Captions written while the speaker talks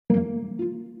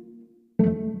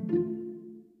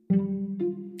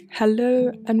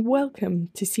Hello and welcome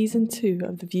to Season 2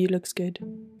 of The View Looks Good.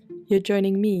 You're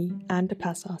joining me, Anne de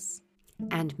Passos.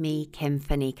 And me, Kim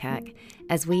Fanikak,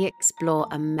 as we explore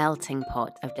a melting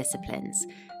pot of disciplines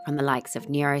from the likes of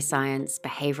neuroscience,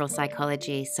 behavioral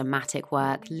psychology, somatic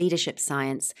work, leadership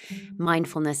science,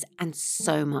 mindfulness, and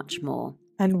so much more.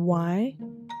 And why?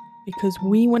 Because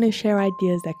we want to share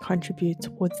ideas that contribute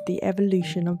towards the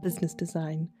evolution of business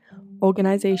design,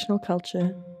 organizational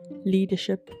culture,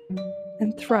 leadership,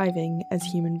 and thriving as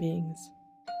human beings.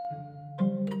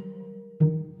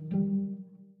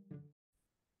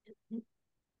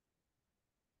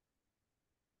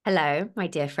 Hello, my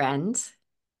dear friend.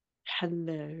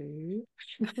 Hello.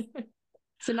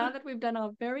 So now that we've done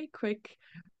our very quick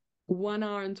 1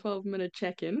 hour and 12-minute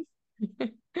check-in.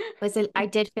 I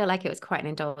did feel like it was quite an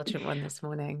indulgent one this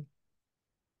morning.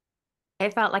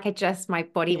 It felt like my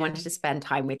body wanted to spend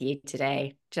time with you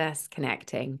today, just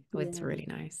connecting. It was really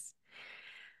nice.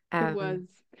 It was.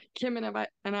 Kim and I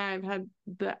have had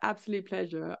the absolute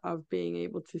pleasure of being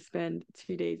able to spend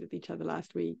 2 days with each other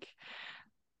last week,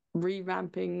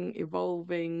 revamping,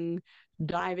 evolving,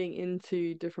 diving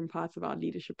into different parts of our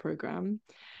leadership program.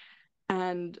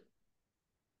 And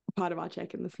part of our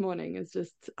check-in this morning is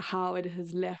just how it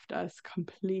has left us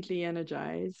completely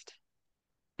energized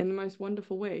in the most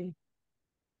wonderful way.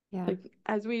 Yeah. Like,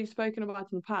 as we've spoken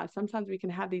about in the past, sometimes we can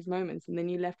have these moments and then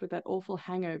you're left with that awful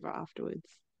hangover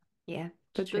afterwards. Yeah.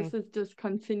 But true. this has just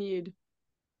continued.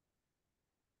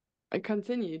 It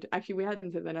continued. Actually, we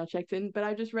hadn't said that in our checked in, but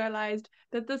I just realized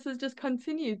that this has just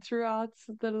continued throughout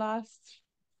the last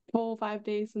 4 or 5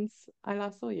 days since I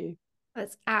last saw you.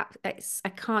 I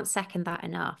can't second that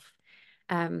enough.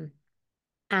 And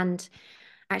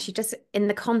actually, just in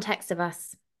the context of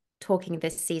us talking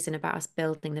this season about us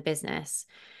building the business,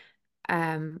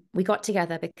 we got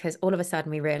together because all of a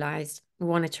sudden we realized we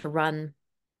wanted to run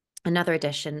another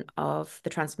edition of the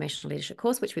Transformational Leadership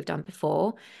course, which we've done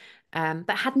before, but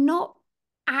had not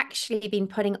actually been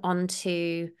putting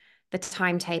onto the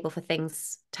timetable for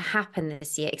things to happen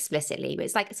this year explicitly. But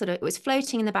it's like it was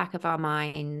floating in the back of our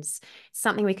minds,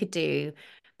 something we could do,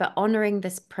 but honoring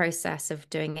this process of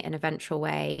doing it in a ventral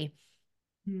way.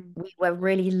 We were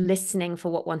really listening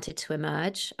for what wanted to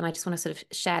emerge. And I just want to sort of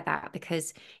share that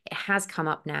because it has come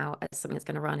up now as something that's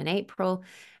going to run in April.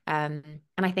 And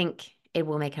I think it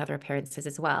will make other appearances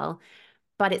as well.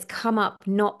 But it's come up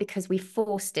not because we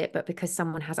forced it, but because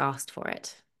someone has asked for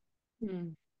it.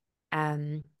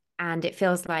 And it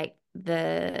feels like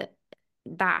that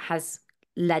has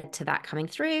led to that coming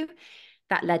through.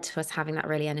 That led to us having that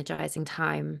really energizing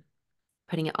time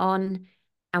putting it on.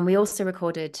 And we also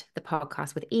recorded the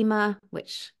podcast with Emma,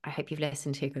 which I hope you've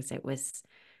listened to because it was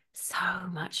so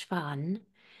much fun.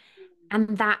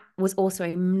 And that was also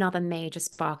another major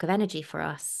spark of energy for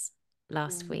us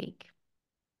last week.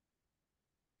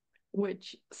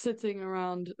 Which, sitting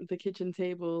around the kitchen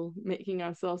table, making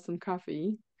ourselves some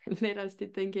coffee, led us to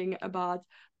thinking about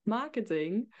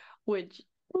marketing, which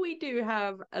we do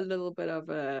have a little bit of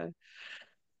a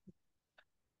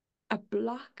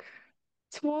block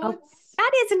towards. Oh,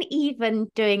 that isn't even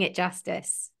doing it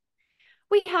justice.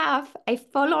 We have a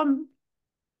full-on,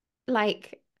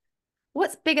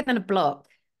 what's bigger than a block?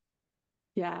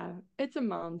 Yeah, it's a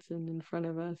mountain in front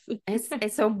of us.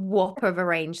 It's a whopper of a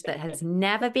range that has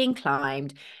never been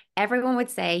climbed. Everyone would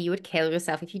say you would kill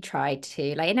yourself if you tried to.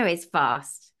 It's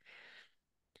vast.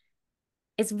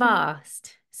 It's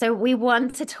vast. So we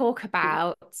want to talk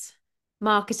about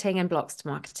marketing and blocks to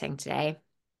marketing today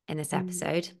in this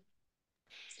episode.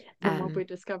 And what we're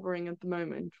discovering at the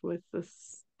moment with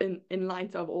this, in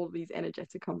light of all these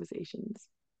energetic conversations.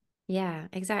 Yeah,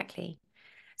 exactly.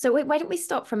 So why don't we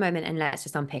stop for a moment and let's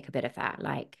just unpick a bit of that.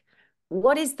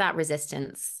 What is that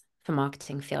resistance for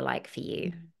marketing feel like for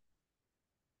you?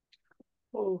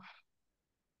 Oh,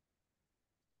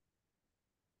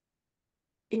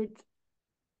 it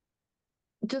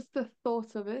just the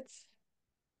thought of it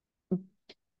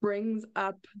brings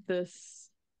up this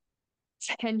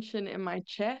tension in my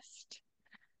chest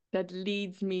that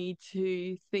leads me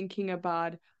to thinking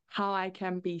about how I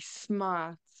can be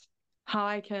smart, how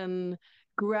I can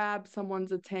grab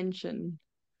someone's attention.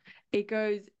 It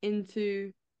goes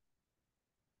into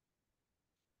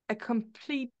a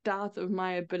complete doubt of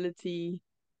my ability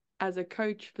as a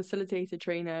coach, facilitator,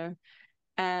 trainer,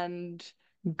 and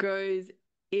goes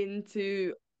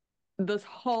into this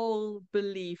whole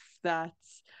belief that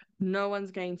no one's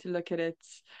going to look at it.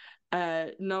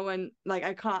 No one,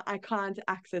 I can't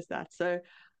access that. So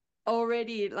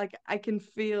already, I can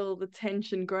feel the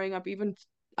tension growing up, even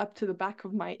up to the back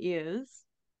of my ears.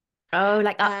 Oh,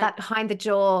 up that behind the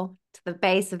jaw to the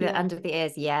base of the Yeah. under the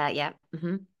ears. Yeah, yeah.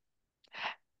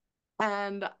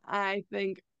 And I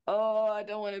think, oh, I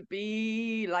don't want to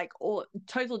be like all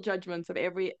total judgments of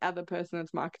every other person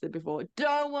that's marketed before.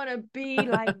 Don't want to be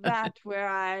like that where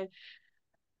I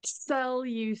sell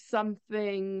you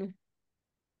something.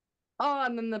 Oh,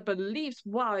 and then the beliefs.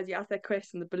 Wow, as you ask that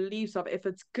question, the beliefs of if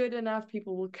it's good enough,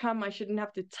 people will come. I shouldn't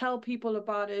have to tell people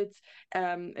about it.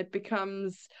 It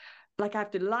becomes like I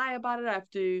have to lie about it. I have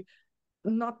to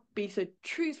not be so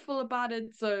truthful about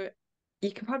it. So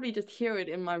you can probably just hear it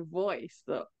in my voice,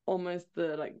 the almost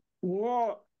the like,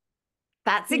 whoa.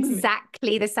 That's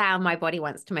exactly the sound my body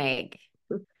wants to make.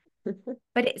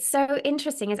 But it's so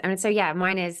interesting. I mean, so yeah,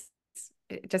 mine is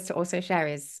just to also share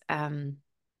is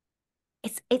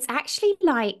it's actually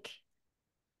like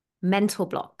mental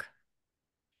block.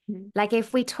 Like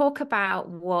if we talk about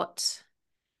what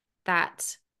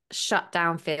that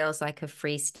shutdown feels like a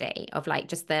free state of like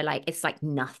just the like it's like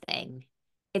nothing.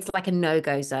 It's like a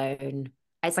no-go zone.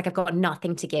 It's like I've got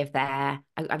nothing to give there.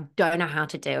 I don't know how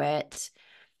to do it.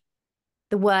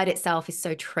 The word itself is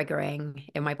so triggering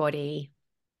in my body.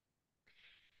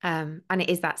 And it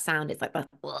is that sound. It's like the,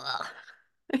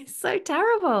 it's so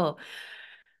terrible.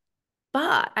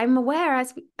 But I'm aware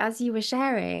as you were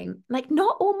sharing, like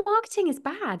not all marketing is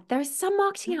bad. There is some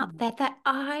marketing out there that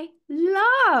I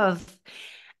love.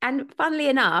 And funnily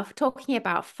enough, talking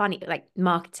about funny like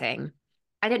marketing,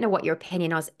 I don't know what your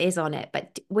opinion is on it,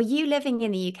 but were you living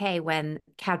in the UK when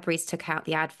Cadbury's took out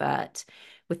the advert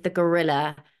with the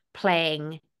gorilla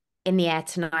playing In the Air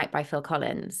Tonight by Phil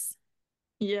Collins?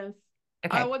 Yes. I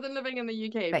Okay, wasn't living in the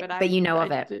UK, but but you know I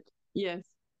of it. did. Yes.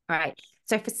 All right.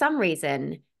 So for some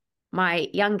reason, my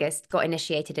youngest got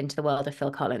initiated into the world of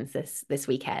Phil Collins this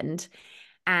weekend,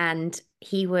 and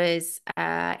he was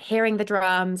hearing the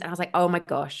drums, and I was like, "Oh my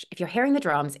gosh! If you're hearing the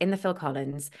drums in the Phil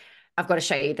Collins, I've got to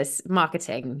show you this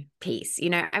marketing piece, you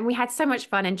know." And we had so much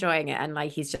fun enjoying it, and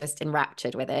like he's just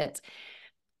enraptured with it.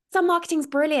 Some marketing's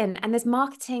brilliant, and there's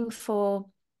marketing for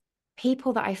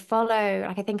people that I follow.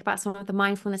 Like I think about some of the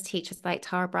mindfulness teachers like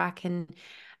Tara Brach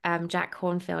and Jack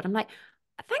Cornfield. I'm like,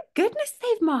 thank goodness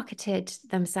they've marketed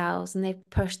themselves and they've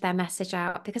pushed their message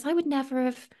out because I would never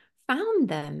have found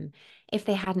them if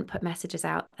they hadn't put messages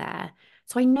out there.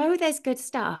 So I know there's good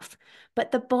stuff,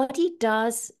 but the body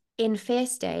does in fear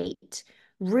state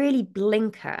really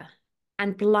blinker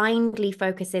and blindly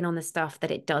focus in on the stuff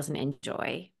that it doesn't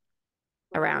enjoy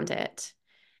around it.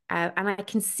 And I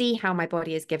can see how my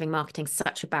body is giving marketing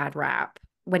such a bad rap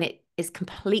when it is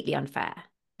completely unfair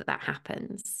that that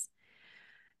happens.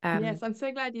 Yes, Um, I'm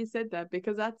so glad you said that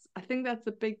because I think that's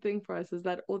a big thing for us is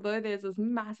that although there's this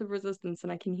massive resistance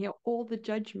and I can hear all the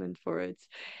judgment for it,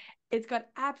 it's got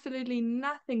absolutely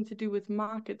nothing to do with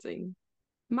marketing.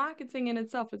 Marketing in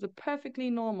itself is a perfectly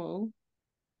normal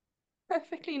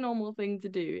thing to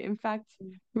do. In fact,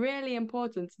 really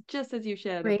important, just as you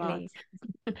shared about really.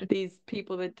 these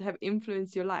people that have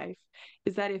influenced your life,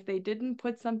 is that if they didn't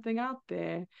put something out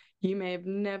there, you may have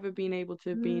never been able to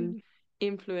have been Mm.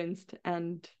 influenced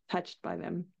and touched by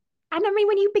them. And I mean,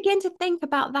 when you begin to think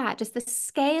about that, just the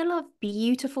scale of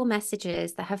beautiful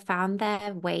messages that have found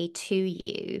their way to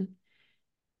you,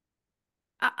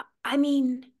 I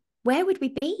mean, where would we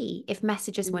be if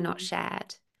messages were not Mm.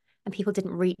 shared and people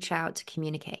didn't reach out to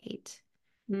communicate?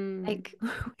 Mm. Like,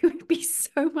 we would be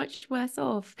so much worse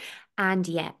off. And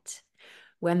yet,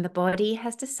 when the body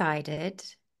has decided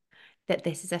that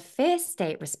this is a fear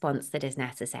state response that is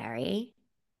necessary,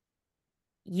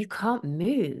 you can't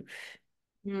move.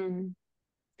 Mm.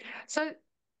 So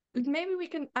maybe we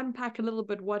can unpack a little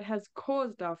bit what has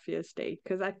caused our fear state,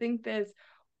 because I think there's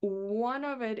one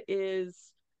of it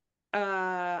is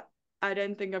uh I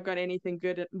don't think I've got anything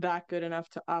that good enough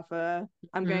to offer.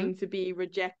 I'm Mhm. going to be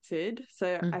rejected.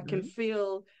 So I can Mhm.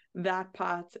 feel that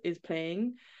part is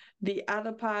playing. The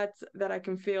other part that I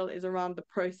can feel is around the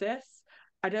process.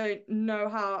 I don't know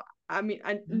how, I mean,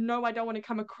 I Mhm. know I don't want to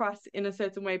come across in a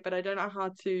certain way, but I don't know how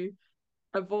to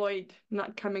avoid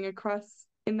not coming across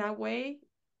in that way.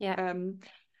 Yeah. Um,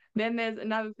 then there's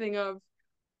another thing of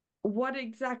what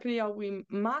exactly are we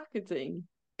marketing?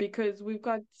 Because we've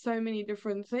got so many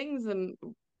different things and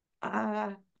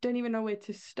don't even know where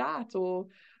to start or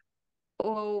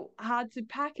how to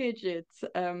package it.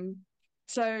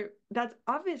 So that's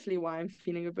obviously why I'm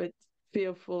feeling a bit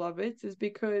fearful of it, is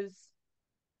because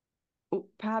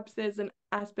perhaps there's an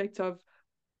aspect of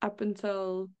up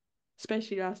until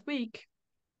especially last week,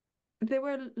 there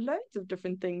were loads of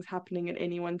different things happening at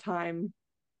any one time.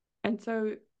 And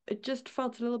so it just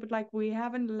felt a little bit like we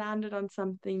haven't landed on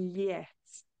something yet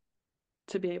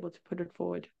to be able to put it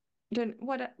forward. Don't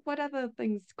what other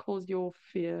things cause your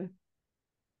fear?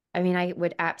 I mean, I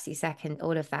would absolutely second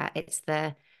all of that. It's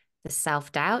the the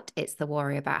self-doubt, it's the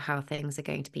worry about how things are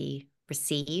going to be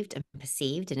received and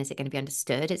perceived, and is it going to be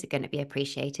understood, is it going to be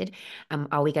appreciated,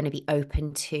 are we going to be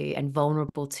open to and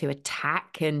vulnerable to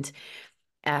attack and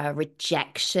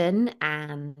rejection,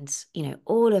 and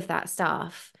all of that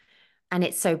stuff. And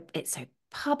it's so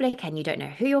public, and you don't know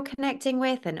who you're connecting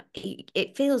with, and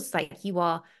it feels like you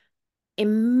are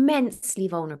immensely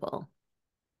vulnerable.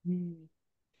 Mm.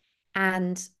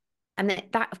 And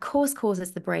that of course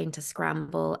causes the brain to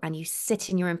scramble, and you sit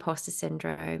in your imposter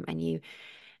syndrome, and you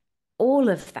all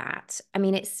of that. I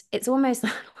mean, it's almost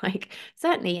like,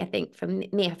 certainly I think for me,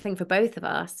 I think for both of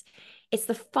us, it's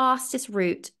the fastest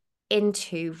route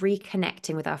into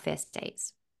reconnecting with our fear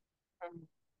states.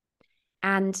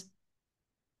 And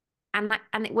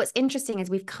what's interesting is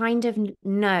we've kind of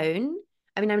known.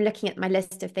 I mean, I'm looking at my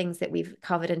list of things that we've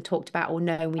covered and talked about or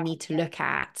know we need to look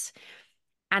at.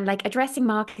 And like addressing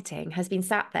marketing has been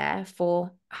sat there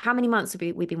for how many months have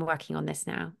we've been working on this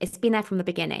now? It's been there from the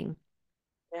beginning.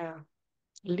 Yeah,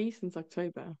 at least since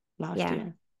October last Yeah.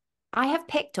 year. I have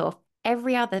picked off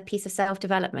every other piece of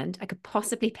self-development I could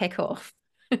possibly pick off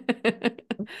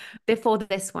before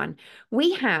this one.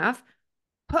 We have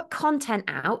put content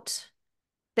out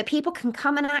that people can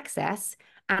come and access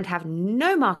and have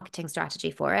no marketing strategy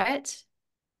for it.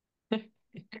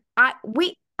 I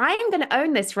am going to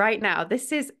own this right now.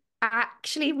 This is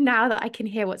actually, now that I can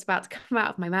hear what's about to come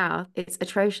out of my mouth, it's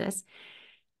atrocious.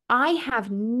 I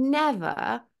have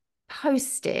never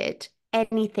posted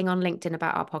anything on LinkedIn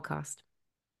about our podcast.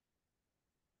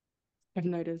 I've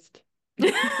noticed.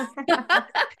 You've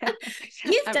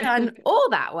I done mean, all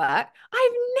that work.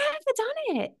 I've never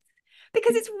done it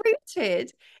because it's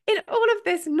rooted in all of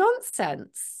this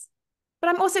nonsense. But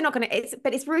I'm also not going to,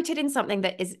 it's rooted in something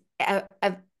that is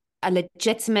a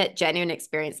legitimate, genuine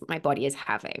experience that my body is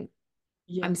having.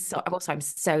 yes. I'm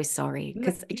so sorry No,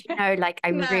 because, like,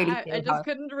 I no, really I feel just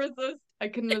couldn't resist. I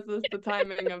couldn't resist the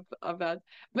timing of that.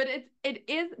 But it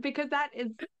is because that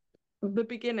is the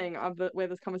beginning of where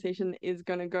this conversation is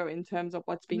going to go in terms of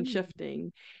what's been Mm.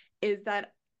 shifting, is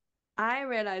that I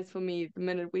realized for me the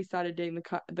minute we started doing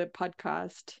the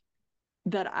podcast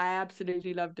that I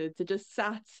absolutely loved it. It just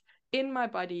sat in my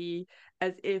body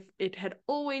as if it had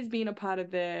always been a part of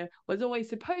there, was always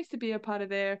supposed to be a part of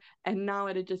there, and now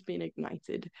it had just been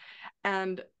ignited.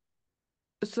 And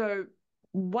so,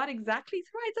 what exactly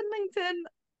thrives on LinkedIn?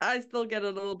 I still get a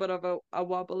little bit of a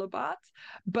wobble about,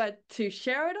 but to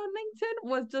share it on LinkedIn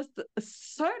was just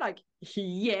so like,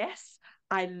 yes,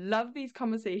 I love these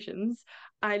conversations.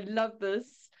 I love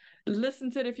this.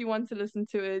 Listen to it if you want to listen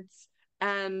to it.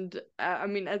 And I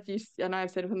mean, as you and I have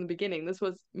said from the beginning, this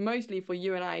was mostly for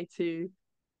you and I to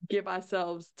give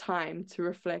ourselves time to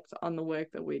reflect on the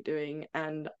work that we're doing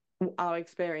and our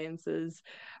experiences,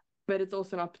 but it's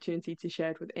also an opportunity to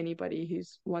share it with anybody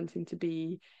who's wanting to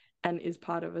be and is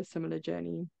part of a similar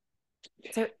journey.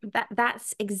 So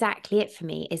that's exactly it for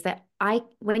me, is that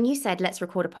when you said let's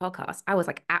record a podcast, I was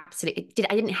like, absolutely,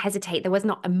 I didn't hesitate. There was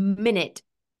not a minute,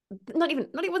 it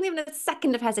wasn't even a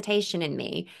second of hesitation in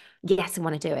me. Yes, I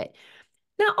want to do it.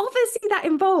 Now, obviously that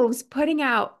involves putting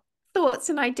out thoughts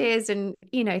and ideas and,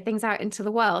 things out into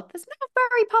the world. That's not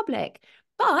very public.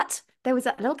 But there was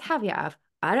that little caveat of,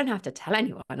 I don't have to tell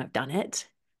anyone I've done it,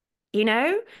 you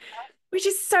know? Which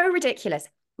is so ridiculous.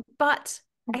 But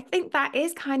I think that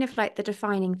is kind of like the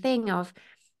defining thing of,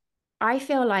 I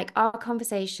feel like our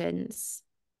conversations,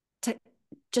 to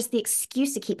just the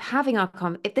excuse to keep having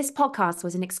if this podcast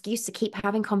was an excuse to keep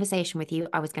having conversation with you,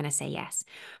 I was going to say yes,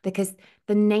 because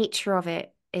the nature of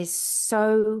it is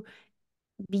so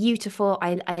beautiful.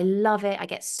 I love it. I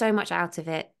get so much out of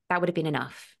it. That would have been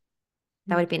enough.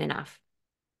 That would have been enough.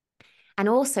 And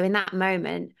also in that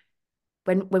moment,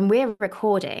 when we're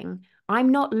recording, I'm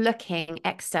not looking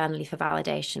externally for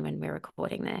validation when we're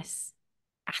recording this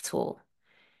at all.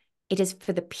 It is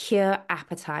for the pure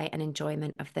appetite and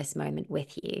enjoyment of this moment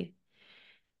with you.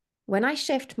 When I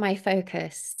shift my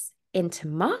focus into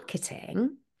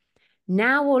marketing,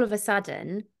 now all of a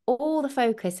sudden, all the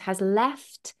focus has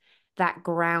left that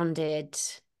grounded,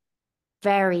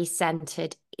 very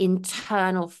centered,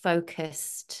 internal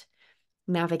focused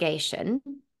navigation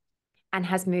and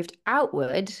has moved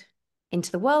outward into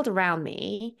the world around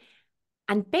me.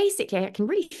 And basically, I can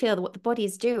really feel that what the body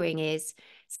is doing is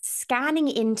scanning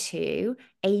into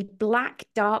a black,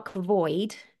 dark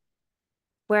void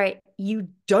where you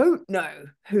don't know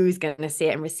who's going to see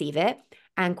it and receive it.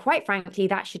 And quite frankly,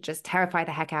 that should just terrify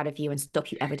the heck out of you and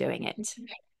stop you ever doing it.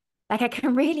 Like, I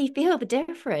can really feel the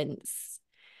difference.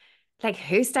 Like,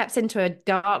 who steps into a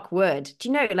dark wood? Do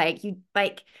you know,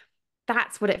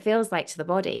 that's what it feels like to the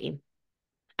body.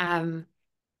 Um,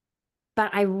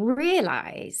 But I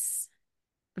realize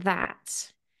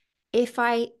that if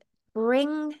I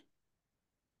bring,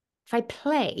 if I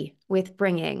play with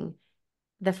bringing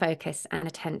the focus and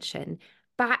attention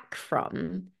back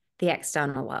from the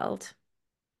external world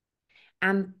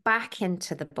and back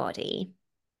into the body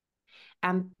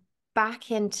and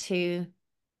back into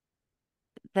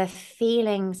the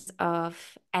feelings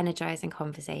of energizing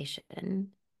conversation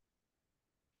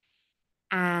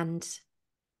and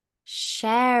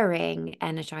sharing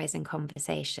energizing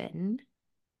conversation.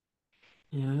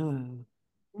 Oh.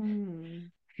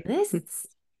 Mm. This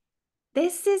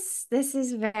this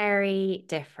is very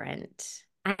different.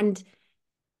 And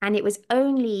it was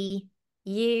only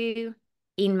you,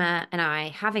 Inma, and I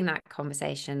having that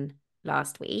conversation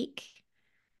last week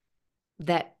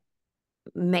that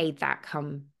made that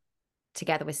come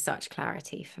together with such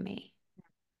clarity for me.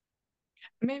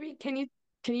 Maybe can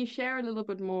you share a little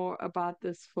bit more about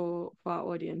this for our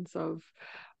audience of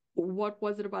what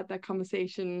was it about that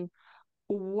conversation?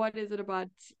 What is it about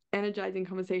energizing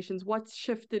conversations? What's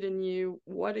shifted in you?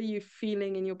 What are you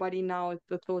feeling in your body now with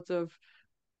the thoughts of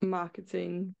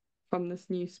marketing from this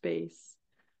new space?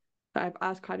 I've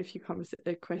asked quite a few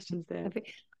questions there.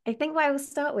 I think what I will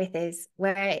start with is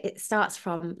where it starts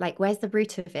from, like, where's the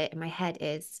root of it in my head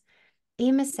is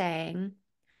Emma saying,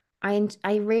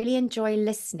 I really enjoy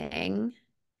listening.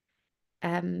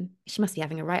 She must be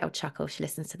having a right old chuckle if she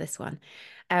listens to this one.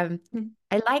 Mm.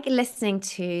 I like listening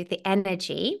to the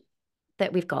energy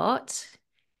that we've got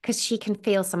because she can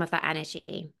feel some of that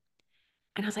energy.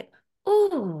 And I was like,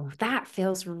 oh, that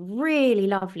feels really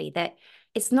lovely. That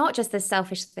it's not just the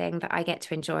selfish thing that I get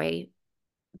to enjoy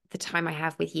the time I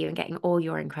have with you and getting all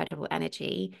your incredible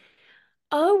energy.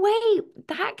 Oh, wait,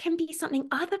 that can be something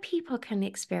other people can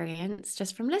experience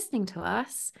just from listening to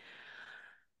us.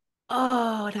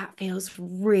 Oh, that feels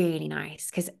really nice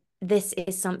because this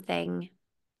is something,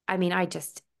 I mean,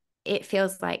 it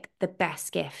feels like the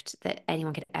best gift that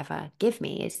anyone could ever give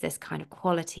me is this kind of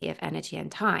quality of energy and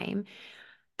time.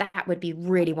 That would be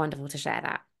really wonderful to share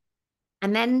that.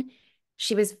 And then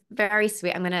she was very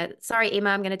sweet. Sorry, Emma,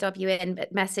 I'm going to dob you in,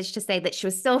 but message to say that she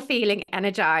was still feeling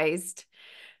energized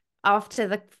after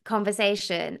the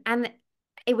conversation. And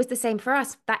it was the same for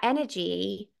us. That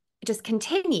energy just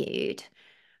continued.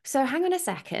 So hang on a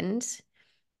second.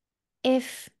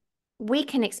 If we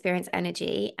can experience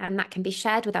energy and that can be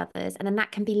shared with others, and then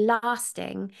that can be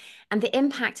lasting, and the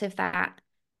impact of that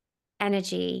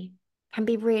energy can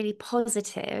be really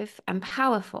positive and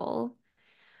powerful,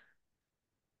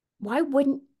 why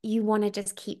wouldn't you want to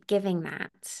just keep giving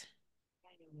that?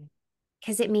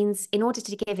 Because it means in order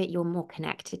to give it, you're more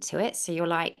connected to it. So you're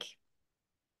like,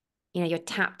 you're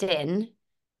tapped in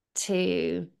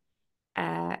to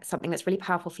something that's really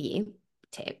powerful for you.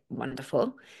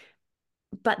 Wonderful.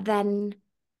 But then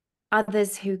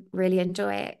others who really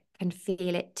enjoy it can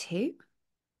feel it too.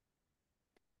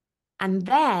 And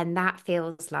then that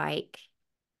feels like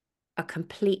a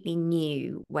completely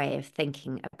new way of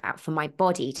thinking about, for my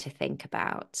body to think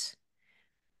about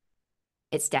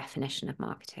its definition of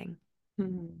marketing.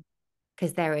 Mm.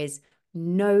 Because there is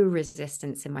no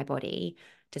resistance in my body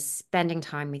to spending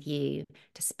time with you,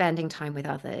 to spending time with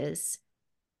others,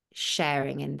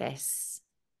 sharing in this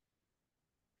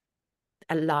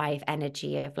alive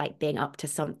energy of like being up to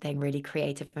something really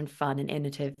creative and fun and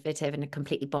innovative and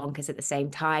completely bonkers at the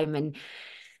same time and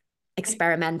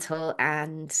experimental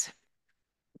and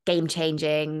game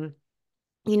changing.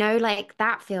 Like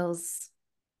that feels,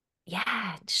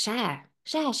 yeah, share.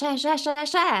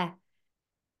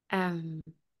 Um,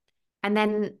 And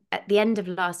then at the end of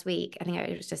last week, I think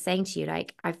I was just saying to you,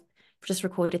 like, I've just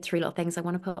recorded 3 little things I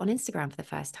want to put on Instagram for the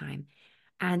first time.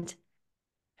 And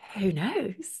who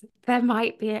knows? There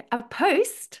might be a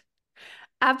post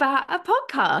about a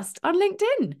podcast on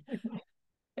LinkedIn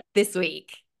this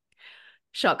week.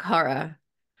 Shock horror.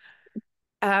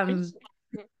 Um,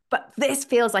 but this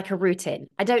feels like a routine.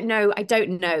 I don't know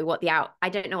what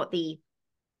the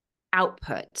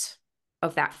output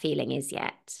of that feeling is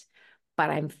yet, but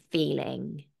I'm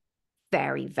feeling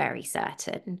very, very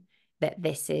certain that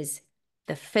this is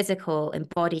the physical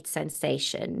embodied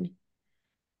sensation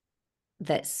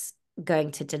that's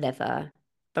going to deliver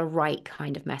the right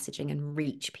kind of messaging and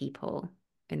reach people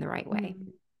in the right way.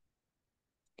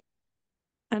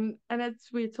 Mm. And as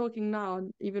we're talking now,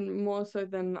 even more so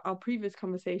than our previous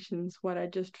conversations, what I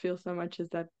just feel so much is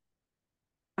that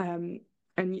and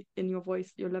in your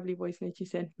voice, your lovely voice note you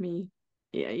sent me,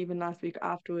 yeah, even last week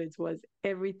afterwards, was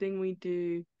everything we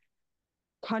do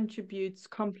contributes,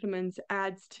 complements,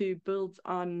 adds to, builds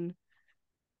on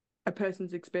a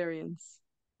person's experience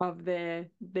of their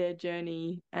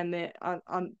journey and their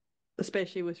on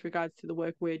especially with regards to the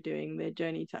work we're doing, their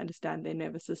journey to understand their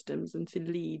nervous systems and to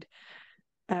lead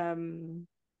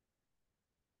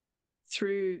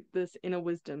through this inner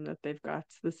wisdom that they've got,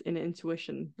 this inner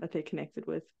intuition that they're connected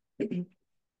with.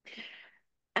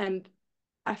 And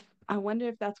I wonder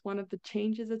if that's one of the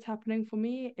changes that's happening for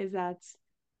me, is that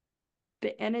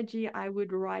the energy I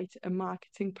would write a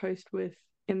marketing post with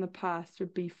in the past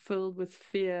would be filled with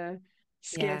fear,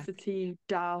 Yeah. scarcity,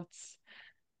 doubts,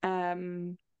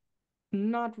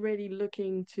 not really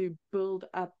looking to build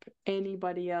up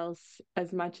anybody else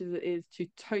as much as it is to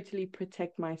totally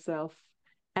protect myself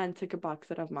and tick a box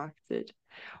that I've marketed.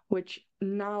 Which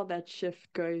now that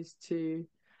shift goes to,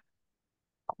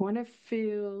 I want to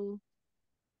feel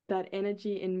that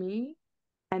energy in me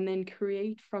and then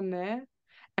create from there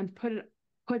and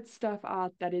put stuff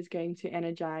out that is going to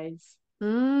energize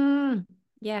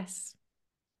Yes.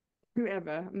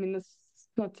 whoever. I mean, this is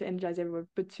not to energize everyone,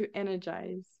 but to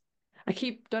energize.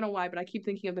 Don't know why, but I keep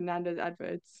thinking of the Nando's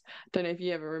adverts. Don't know if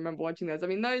you ever remember watching those. I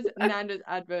mean, those Nando's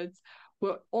adverts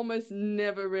were almost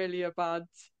never really about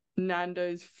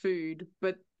Nando's food,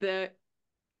 but the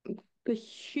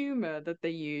humor that they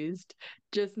used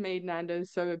just made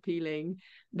Nando's so appealing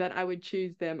that I would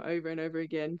choose them over and over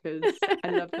again because I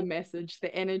love the message,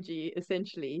 the energy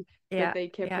essentially that Yeah. they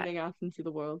kept Yeah. putting out into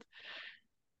the world.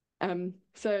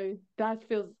 So that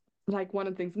feels like one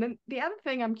of the things. And then the other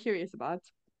thing I'm curious about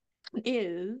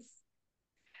is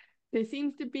there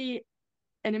seems to be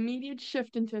an immediate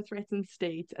shift into a threatened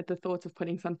state at the thought of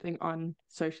putting something on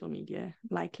social media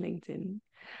like LinkedIn.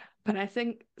 But I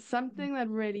think something that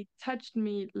really touched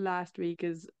me last week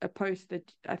is a post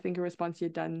that I think a response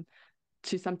you'd done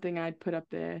to something I'd put up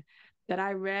there, that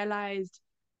I realized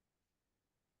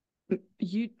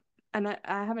you, and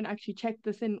I haven't actually checked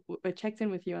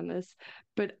in with you on this,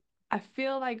 but I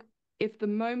feel like if the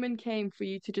moment came for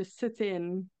you to just sit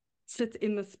in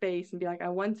the space and be like, I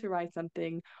want to write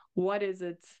something, what is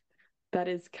it that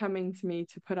is coming to me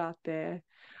to put out there?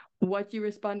 What you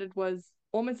responded was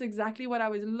almost exactly what I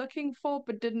was looking for,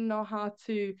 but didn't know how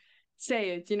to say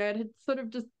it. You know, it had sort of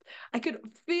just, I could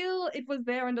feel it was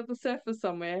there under the surface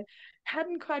somewhere,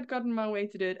 hadn't quite gotten my way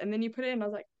to do it. And then you put it in, I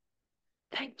was like,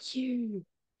 thank you.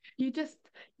 You just,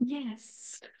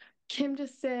 yes. Kim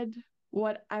just said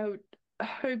what I would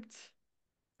hoped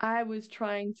I was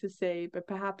trying to say, but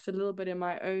perhaps a little bit in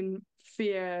my own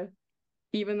fear,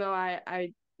 even though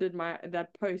I did that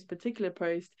particular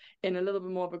post in a little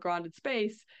bit more of a grounded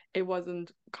space, it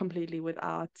wasn't completely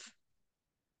without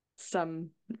some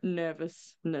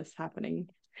nervousness happening.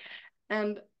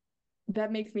 And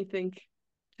that makes me think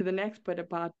to the next bit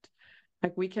about,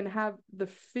 like, we can have the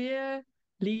fear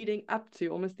leading up to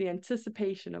almost the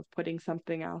anticipation of putting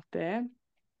something out there.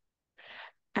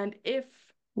 And if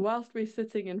whilst we're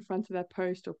sitting in front of that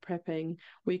post or prepping,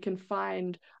 we can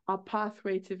find our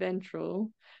pathway to ventral,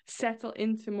 settle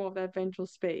into more of that ventral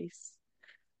space,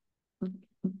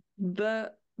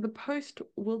 the post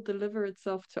will deliver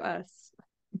itself to us.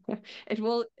 It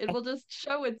will just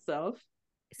show itself.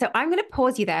 So I'm going to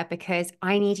pause you there because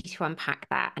I need you to unpack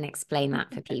that and explain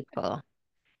that for people.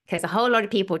 Because a whole lot of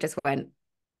people just went,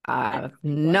 I have What?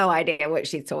 no idea what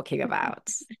she's talking about.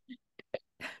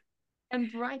 And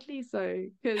rightly so,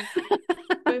 because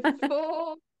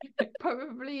before,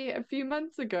 probably a few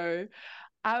months ago,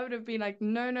 I would have been like,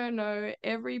 no, no, no,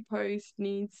 every post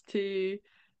needs to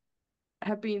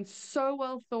have been so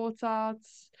well thought out.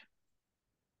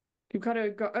 You've got to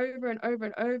go over and over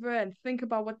and over and think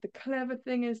about what the clever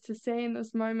thing is to say in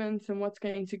this moment and what's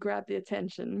going to grab the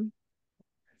attention.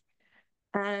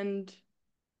 And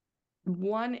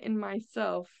one in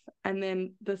myself, and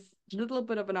then this little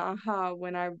bit of an aha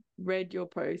when I read your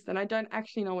post. And I don't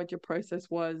actually know what your process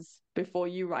was before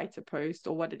you write a post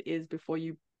or what it is before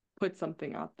you put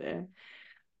something out there.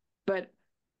 But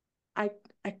I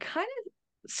I kind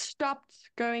of stopped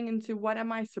going into what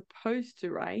am I supposed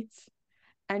to write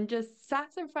and just sat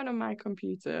in front of my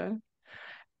computer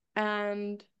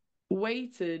and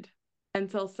waited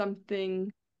until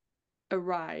something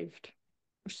arrived.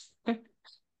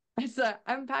 So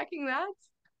unpacking that,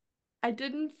 I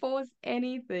didn't force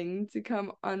anything to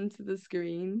come onto the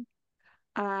screen.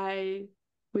 I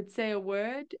would say a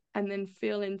word and then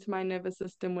feel into my nervous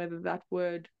system whether that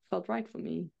word felt right for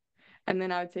me. And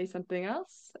then I would say something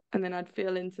else and then I'd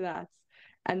feel into that.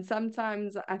 And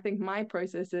sometimes I think my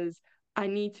process is I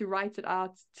need to write it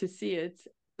out to see it.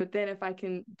 But then if I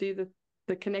can do the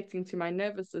connecting to my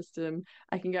nervous system,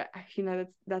 I can go, actually, no,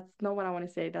 that's not what I want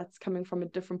to say. That's coming from a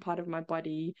different part of my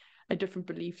body, a different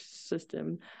belief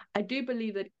system. I do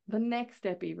believe that the next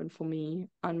step, even for me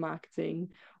on marketing,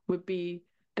 would be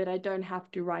that I don't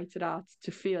have to write it out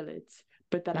to feel it,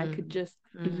 but that I could just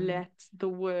let the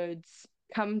words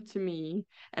come to me.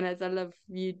 And as I love,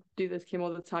 you do this, Kim,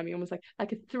 all the time, you almost like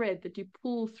a thread that you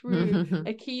pull through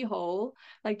a keyhole,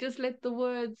 like just let the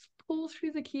words pull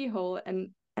through the keyhole and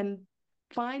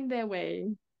find their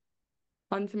way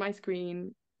onto my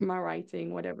screen, my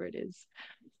writing, whatever it is.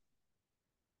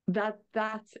 That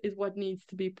is what needs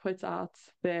to be put out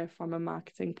there from a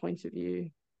marketing point of view.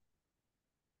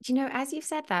 Do you know, as you've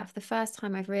said that, for the first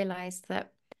time, I've realized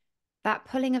that that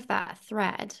pulling of that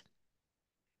thread,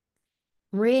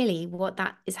 really what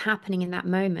that is happening in that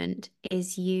moment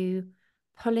is you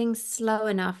pulling slow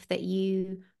enough that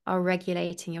you are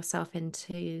regulating yourself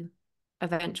into a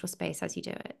ventral space as you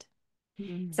do it.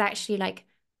 It's actually like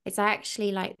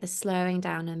the slowing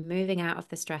down and moving out of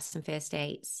the stress and fear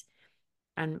states.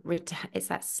 And it's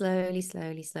that slowly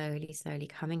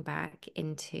coming back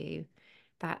into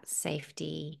that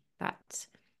safety, that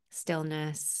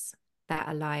stillness, that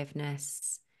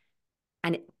aliveness.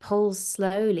 And it pulls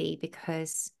slowly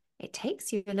because it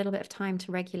takes you a little bit of time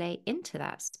to regulate into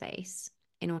that space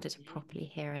in order to properly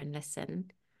hear and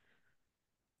listen.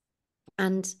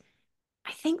 And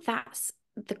I think that's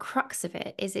the crux of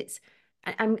it.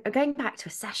 I'm going back to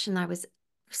a session I was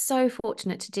so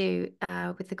fortunate to do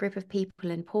with a group of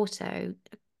people in Porto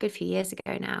a good few years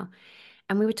ago now.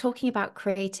 And we were talking about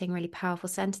creating really powerful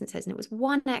sentences. And it was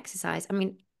one exercise. I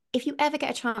mean, if you ever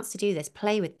get a chance to do this,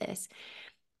 play with this.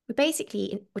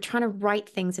 We're trying to write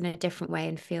things in a different way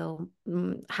and feel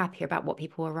happier about what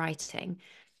people were writing.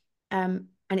 And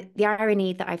the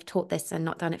irony that I've taught this and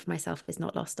not done it for myself is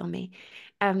not lost on me.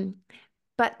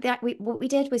 But what we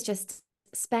did was just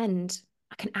spend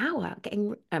like an hour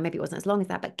getting, maybe it wasn't as long as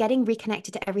that, but getting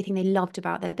reconnected to everything they loved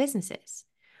about their businesses.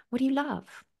 What do you love?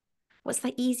 What's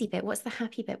the easy bit? What's the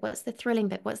happy bit? What's the thrilling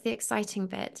bit? What's the exciting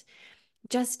bit?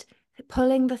 Just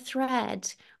pulling the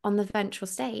thread on the ventral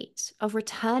state of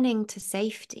returning to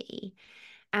safety.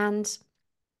 And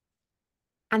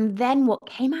then what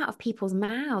came out of people's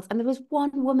mouths, and there was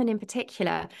one woman in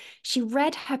particular, she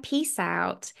read her piece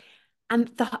out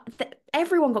and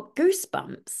everyone got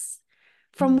goosebumps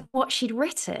from what she'd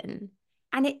written.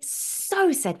 And it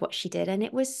so said what she did. And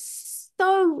it was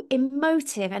so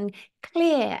emotive and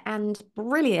clear and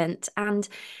brilliant. And,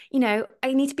 I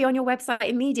need to be on your website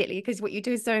immediately because what you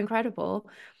do is so incredible.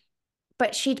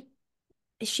 But she'd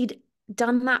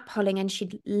done that pulling and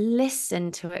she'd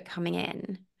listened to it coming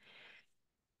in.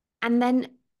 And then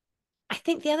I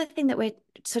think the other thing that we're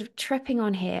sort of tripping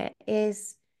on here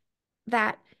is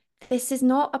that this is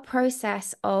not a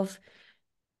process of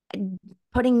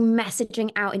putting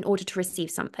messaging out in order to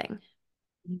receive something.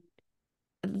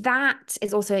 That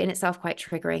is also in itself quite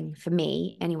triggering for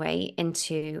me anyway,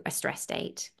 into a stress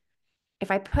state.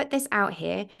 If I put this out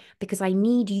here because I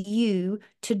need you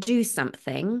to do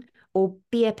something or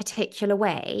be a particular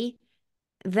way,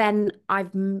 then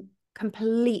I'm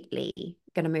completely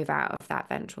going to move out of that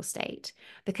ventral state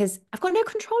because I've got no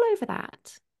control over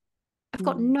that. I've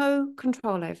got no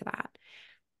control over that.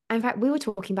 In fact, we were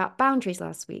talking about boundaries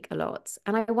last week a lot.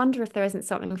 And I wonder if there isn't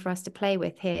something for us to play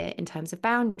with here in terms of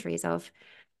boundaries of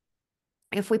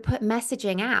if we put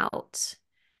messaging out,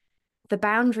 the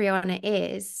boundary on it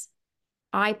is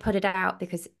I put it out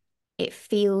because it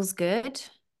feels good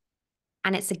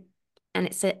and it's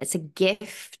a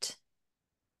gift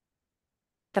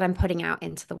that I'm putting out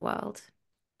into the world.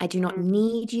 I do not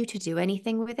need you to do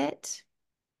anything with it.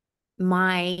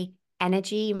 My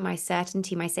energy, my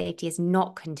certainty, my safety is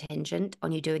not contingent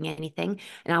on you doing anything.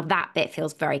 Now that bit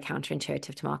feels very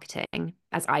counterintuitive to marketing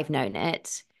as I've known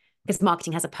it, because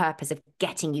marketing has a purpose of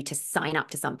getting you to sign up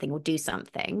to something or do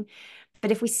something. But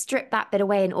if we strip that bit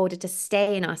away in order to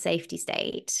stay in our safety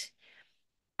state,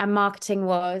 and marketing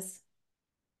was,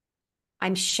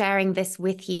 I'm sharing this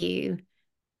with you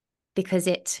because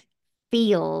it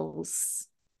feels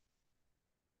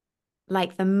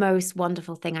like the most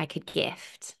wonderful thing I could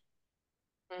gift.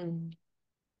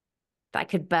 That I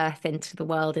could birth into the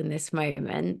world in this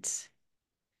moment,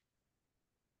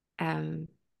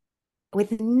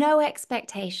 with no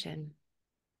expectation.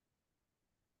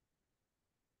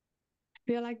 I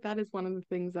feel like that is one of the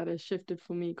things that has shifted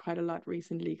for me quite a lot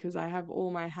recently because I have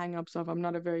all my hang-ups of I'm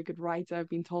not a very good writer. I've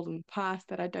been told in the past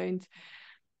that I don't,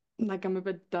 like, I'm a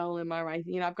bit dull in my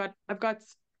writing. I've got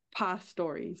past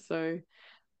stories, so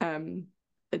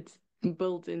it's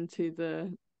built into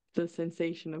the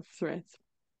sensation of threat.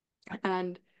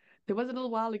 And there was a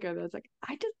little while ago that I was like,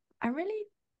 I really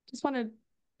just want to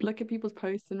look at people's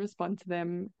posts and respond to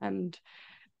them, and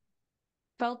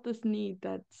felt this need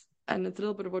that, and it's a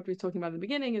little bit of what we were talking about in the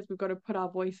beginning, is we've got to put our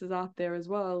voices out there as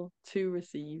well to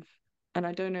receive. And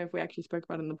I don't know if we actually spoke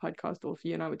about it in the podcast or if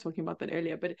you and I were talking about that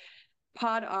earlier, but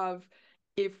part of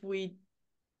if we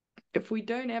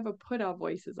don't ever put our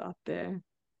voices out there,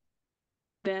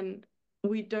 then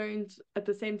we don't, at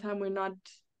the same time, we're not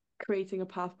creating a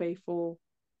pathway for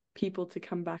people to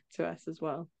come back to us as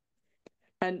well.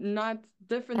 And not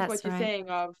different to That's what you're right. saying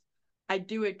of, I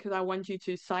do it because I want you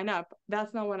to sign up.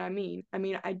 That's not what I mean. I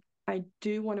mean, I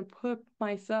do want to put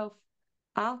myself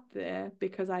out there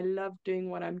because I love doing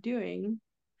what I'm doing.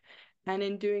 And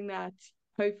in doing that,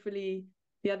 hopefully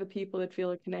the other people that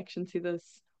feel a connection to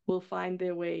this will find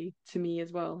their way to me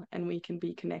as well, and we can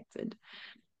be connected.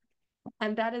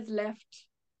 And that has left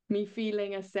me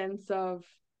feeling a sense of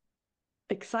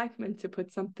excitement to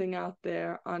put something out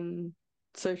there on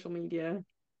social media,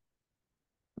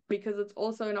 because it's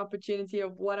also an opportunity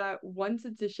of what I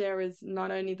wanted to share is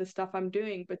not only the stuff I'm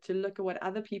doing, but to look at what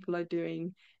other people are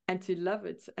doing and to love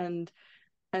it and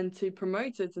to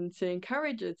promote it and to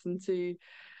encourage it and to,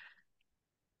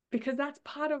 because that's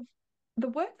part of the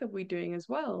work that we're doing as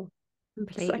well.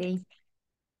 It's like Completely.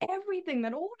 everything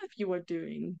that all of you are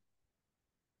doing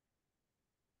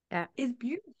Yeah. is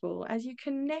beautiful as you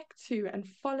connect to and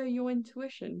follow your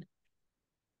intuition.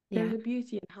 There's Yeah. a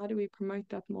beauty, and how do we promote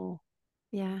that more?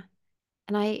 Yeah.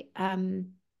 And I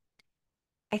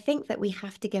think that we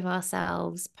have to give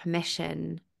ourselves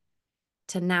permission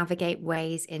to navigate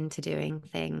ways into doing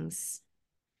things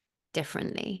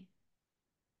differently.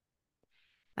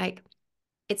 Like,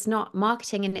 it's not,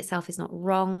 marketing in itself is not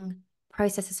wrong.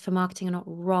 Processes for marketing are not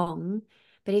wrong.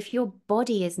 But if your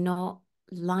body is not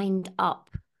lined up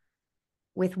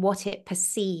with what it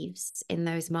perceives in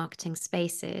those marketing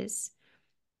spaces,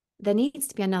 there needs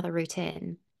to be another route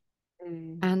in.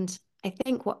 Mm. And I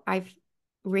think what I've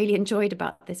really enjoyed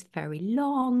about this very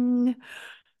long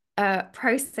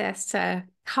process to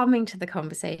coming to the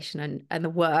conversation and the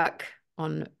work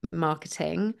on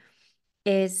marketing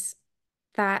is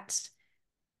that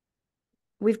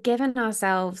we've given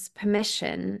ourselves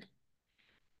permission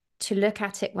to look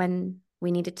at it when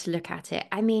we needed to look at it.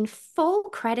 I mean, full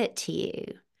credit to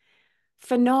you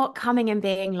for not coming and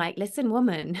being like, listen,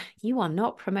 woman, you are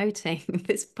not promoting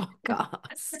this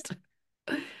podcast.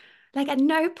 Like, at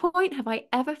no point have I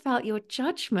ever felt your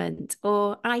judgment,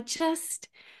 or I just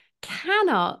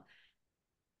cannot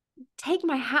take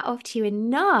my hat off to you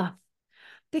enough,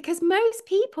 because most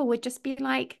people would just be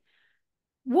like,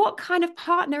 what kind of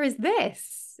partner is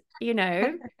this? You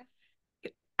know,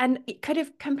 and it could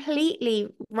have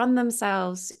completely run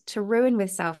themselves to ruin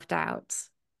with self-doubt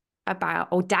about,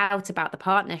 or doubt about the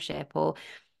partnership, or,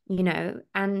 you know,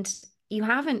 and you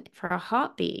haven't for a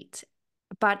heartbeat,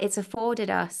 but it's afforded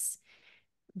us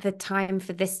the time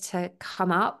for this to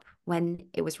come up when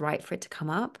it was right for it to come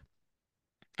up.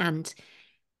 And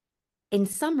in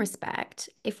some respect,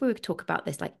 if we were to talk about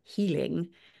this, like healing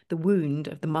the wound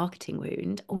of the marketing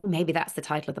wound, or maybe that's the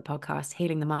title of the podcast,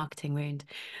 healing the marketing wound.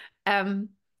 Um,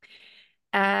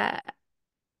 uh,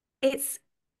 it's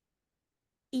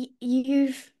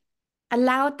you've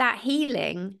allowed that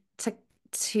healing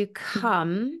to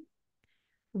come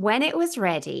when it was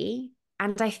ready,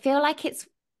 and I feel like it's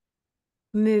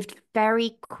moved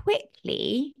very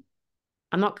quickly.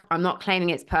 I'm not claiming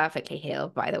it's perfectly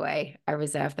healed, by the way. I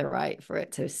reserve the right for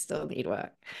it to still need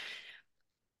work.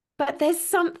 But there's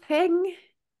something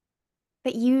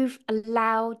that you've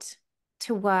allowed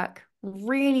to work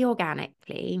really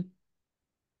organically.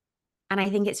 And I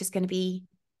think it's just going to be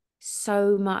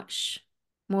so much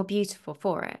more beautiful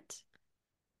for it.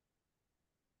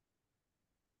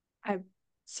 I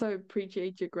so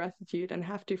appreciate your gratitude and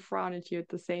have to frown at you at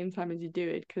the same time as you do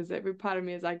it, because every part of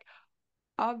me is like,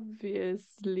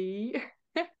 obviously,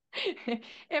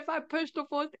 if I pushed or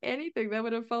forced anything, that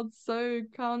would have felt so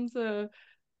counter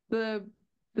the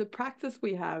the practice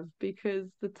we have, because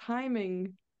the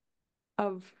timing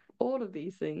of all of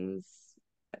these things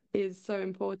is so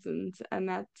important, and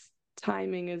that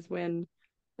timing is when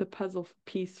the puzzle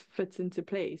piece fits into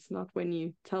place, not when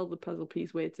you tell the puzzle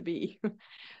piece where to be.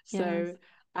 So Yes.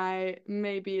 I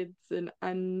maybe it's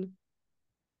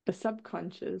a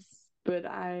subconscious, but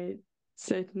I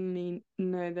certainly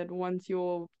know that once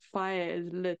your fire is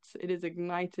lit, it is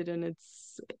ignited and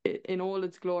in all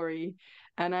its glory.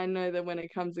 And I know that when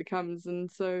it comes, it comes.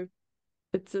 And so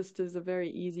it just is a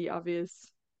very easy,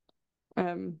 obvious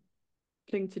um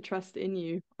thing to trust in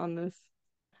you on this.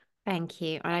 Thank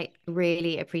you. I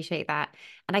really appreciate that.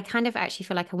 And I kind of actually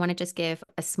feel like I want to just give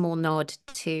a small nod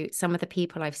to some of the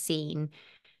people I've seen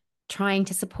trying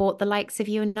to support the likes of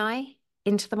you and I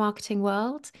into the marketing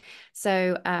world.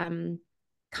 So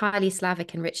Kylie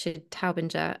Slavic and Richard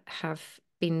Taubinger have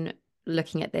been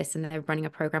looking at this, and they're running a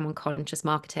program on conscious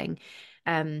marketing.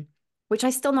 Um, which I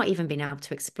still not even been able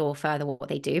to explore further what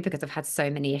they do because I've had so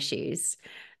many issues,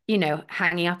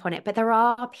 hanging up on it. But there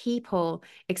are people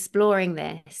exploring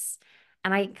this.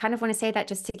 And I kind of want to say that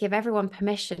just to give everyone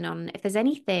permission on if there's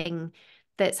anything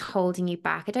that's holding you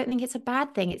back. I don't think it's a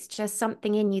bad thing. It's just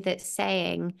something in you that's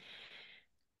saying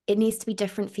it needs to be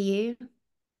different for you.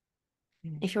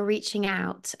 If you're reaching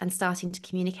out and starting to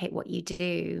communicate what you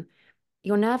do,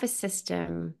 your nervous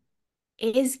system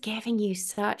is giving you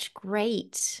such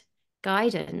great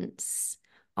guidance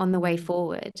on the way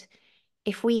forward.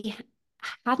 If we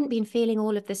hadn't been feeling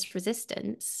all of this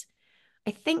resistance, I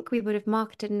think we would have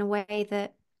marketed in a way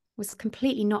that was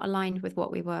completely not aligned with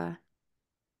what we were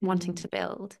wanting to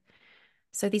build.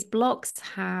 So these blocks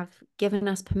have given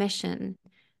us permission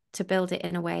to build it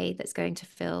in a way that's going to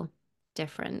feel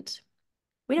different.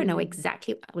 We don't know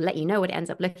exactly, we'll let you know what it ends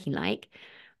up looking like,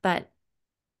 but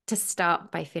to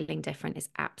start by feeling different is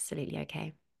absolutely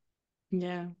okay.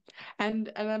 Yeah.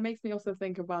 And that makes me also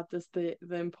think about this, the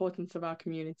importance of our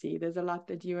community. There's a lot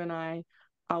that you and I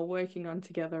are working on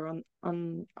together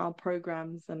on our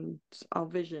programs and our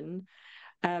vision.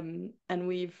 And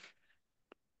we've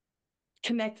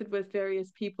connected with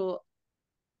various people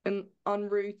en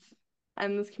route,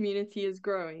 and this community is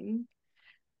growing.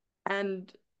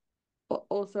 And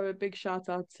also a big shout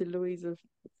out to Louisa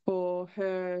for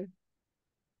her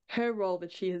role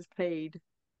that she has played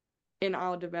in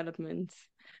our development,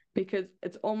 because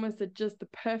it's almost at just the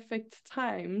perfect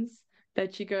times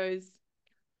that she goes,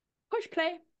 push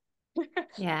play.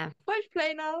 Yeah. Push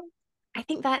play now. I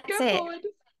think that's Go it. forward.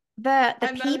 The And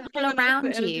that has people given us the around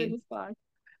energy and you, the spark.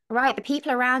 right? The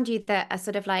people around you that are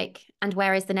sort of like, and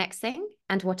where is the next thing?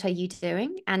 And what are you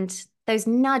doing? And those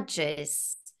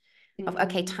nudges of,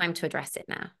 okay, Mm, time to address it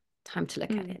now. Time to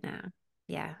look at mm, it now.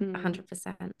 Yeah, mm.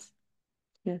 100%.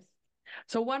 Yes.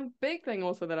 So one big thing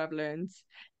also that I've learned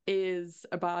is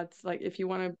about, like, if you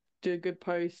want to do a good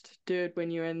post, do it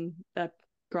when you're in that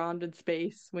grounded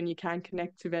space, when you can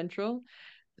connect to ventral.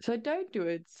 So don't do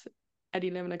it at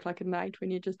 11 o'clock at night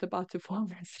when you're just about to fall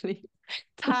asleep,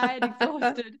 tired,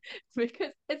 exhausted,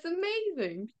 because it's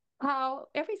amazing how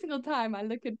every single time I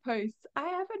look at posts, I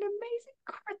have an amazing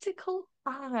critical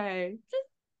eye.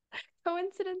 Just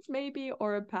coincidence maybe,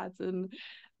 or a pattern,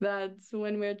 that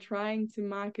when we're trying to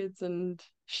market and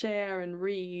share and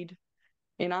read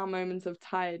in our moments of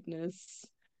tiredness,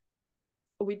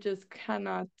 we just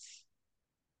cannot,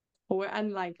 or we're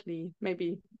unlikely,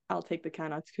 maybe I'll take the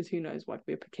cannot because who knows what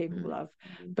we're capable of,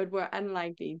 but we're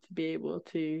unlikely to be able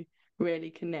to really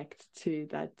connect to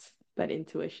that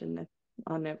intuition, that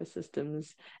our nervous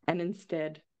systems, and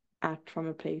instead act from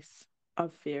a place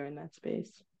of fear in that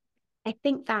space. I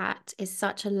think that is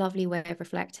such a lovely way of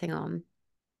reflecting on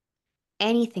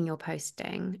anything you're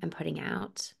posting and putting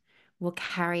out will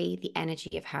carry the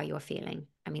energy of how you're feeling.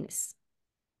 I mean,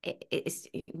 it's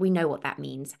we know what that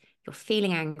means. You're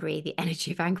feeling angry, the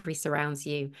energy of angry surrounds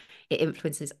you. It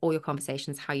influences all your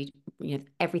conversations, how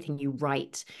everything you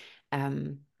write.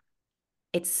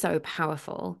 It's so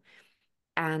powerful.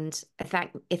 And in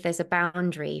fact, if there's a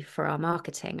boundary for our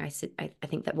marketing, I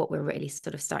think that what we're really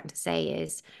sort of starting to say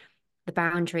is the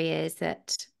boundary is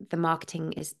that the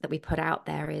marketing is that we put out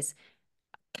there is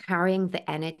carrying the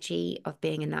energy of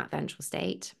being in that ventral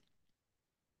state.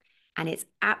 And it's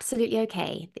absolutely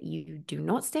okay that you do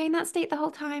not stay in that state the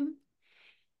whole time.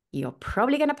 You're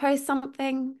probably going to post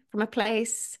something from a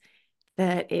place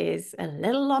that is a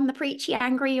little on the preachy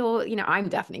angry, or, I'm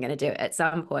definitely going to do it at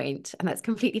some point, and that's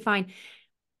completely fine.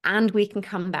 And we can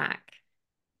come back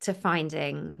to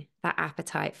finding that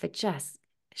appetite for just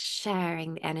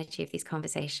sharing the energy of these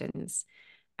conversations.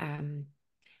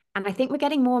 And I think we're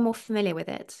getting more and more familiar with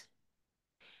it.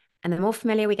 And the more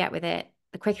familiar we get with it,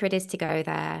 the quicker it is to go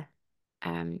there.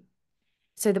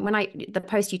 So that the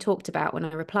post you talked about, when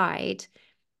I replied,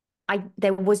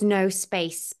 there was no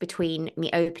space between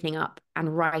me opening up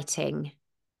and writing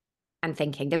and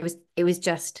thinking. It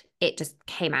just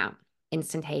came out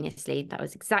instantaneously. That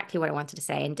was exactly what I wanted to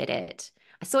say and did it.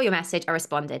 I saw your message, I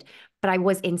responded, but I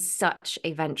was in such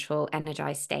a ventral,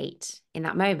 energized state in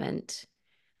that moment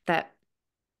that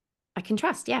I can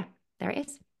trust. Yeah, there it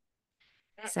is.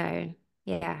 So,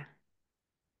 yeah.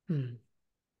 And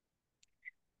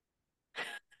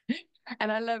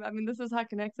I mean, this is how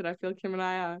connected I feel Kim and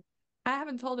I are. I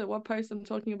haven't told her what post I'm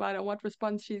talking about and what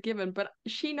response she's given, but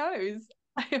she knows.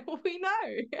 We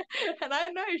know. And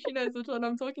I know she knows which one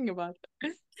I'm talking about.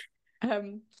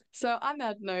 Um, so on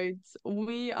that note,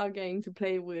 we are going to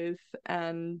play with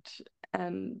and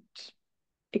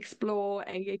explore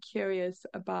and get curious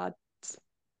about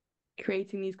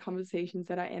creating these conversations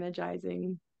that are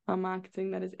energizing, our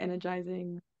marketing that is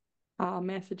energizing, our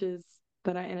messages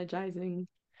that are energizing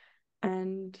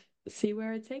and see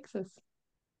where it takes us.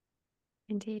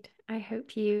 Indeed. I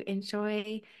hope you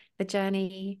enjoy the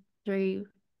journey through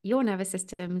your nervous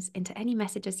systems into any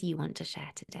messages you want to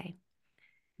share today.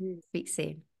 Speak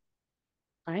soon.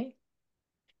 Bye.